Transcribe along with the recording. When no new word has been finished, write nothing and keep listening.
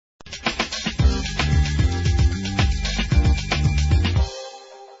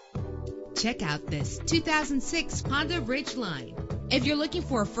Check out this 2006 Honda Ridgeline. If you're looking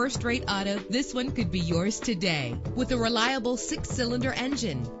for a first-rate auto, this one could be yours today. With a reliable 6-cylinder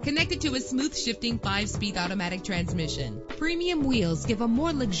engine connected to a smooth shifting 5-speed automatic transmission, premium wheels give a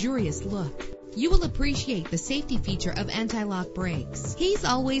more luxurious look. You will appreciate the safety feature of anti-lock brakes. He's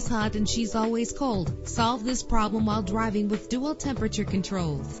always hot and she's always cold. Solve this problem while driving with dual temperature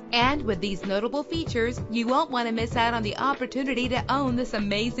controls. And with these notable features, you won't want to miss out on the opportunity to own this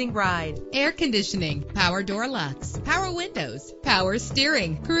amazing ride. Air conditioning, power door locks, power windows, power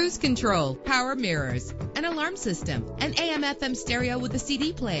steering, cruise control, power mirrors, an alarm system, an AM/FM stereo with a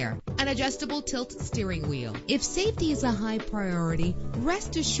CD player, an adjustable tilt steering wheel. If safety is a high priority,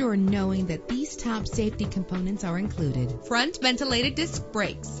 rest assured knowing that these top safety components are included: front ventilated disc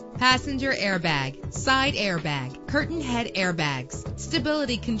brakes, passenger airbag, side airbag, curtain head airbags,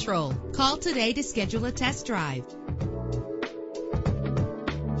 stability control. Call today to schedule a test drive.